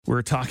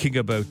We're talking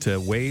about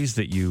ways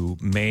that you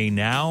may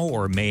now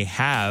or may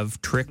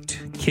have tricked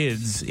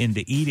kids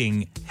into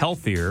eating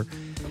healthier.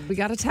 We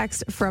got a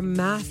text from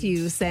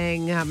Matthew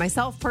saying,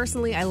 myself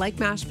personally, I like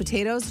mashed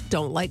potatoes,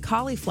 don't like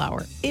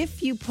cauliflower.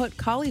 If you put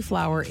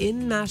cauliflower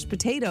in mashed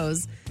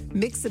potatoes,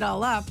 mix it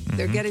all up,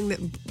 they're getting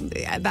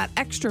that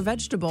extra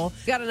vegetable.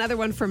 Got another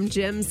one from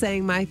Jim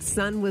saying, my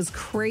son was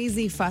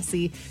crazy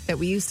fussy that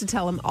we used to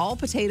tell him all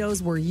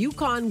potatoes were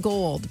Yukon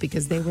Gold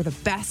because they were the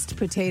best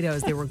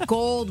potatoes. They were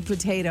gold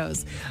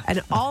potatoes.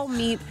 And all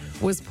meat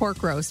was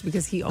pork roast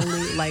because he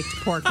only liked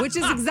pork, which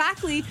is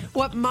exactly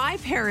what my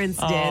parents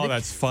did. Oh,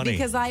 that's funny.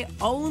 Because I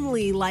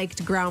only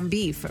liked ground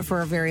beef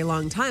for a very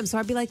long time. So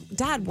I'd be like,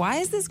 Dad, why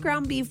is this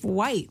ground beef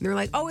white? And they're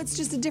like, oh, it's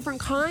just a different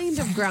kind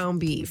of ground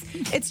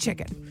beef. It's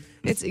chicken.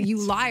 It's you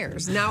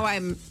liars. Now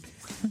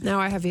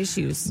I have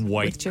issues.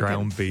 White with chicken.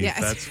 ground beef. Yes.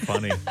 That's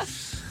funny.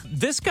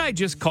 This guy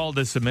just called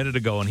us a minute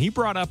ago, and he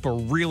brought up a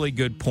really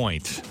good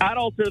point.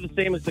 Adults are the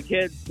same as the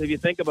kids, if you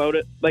think about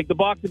it. Like the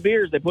box of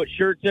beers, they put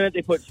shirts in it,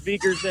 they put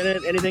speakers in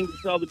it, anything to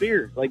sell the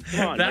beers. Like,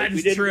 come on, That is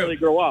we didn't true. really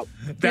grow up.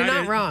 You're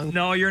not wrong.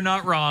 No, you're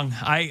not wrong.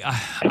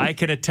 I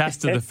can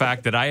attest to the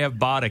fact that I have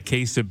bought a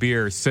case of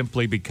beer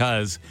simply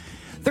because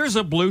there's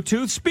a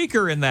Bluetooth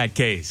speaker in that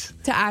case.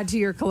 To add to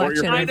your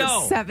collection I of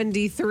know.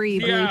 73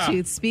 Yeah.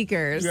 Bluetooth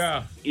speakers.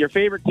 Yeah. Your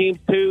favorite team's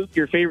tooth,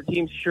 your favorite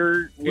team's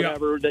shirt,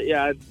 whatever.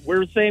 Yeah,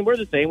 we're the same. We're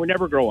the same. We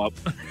never grow up.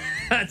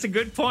 That's a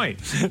good point.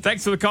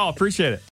 Thanks for the call. Appreciate it.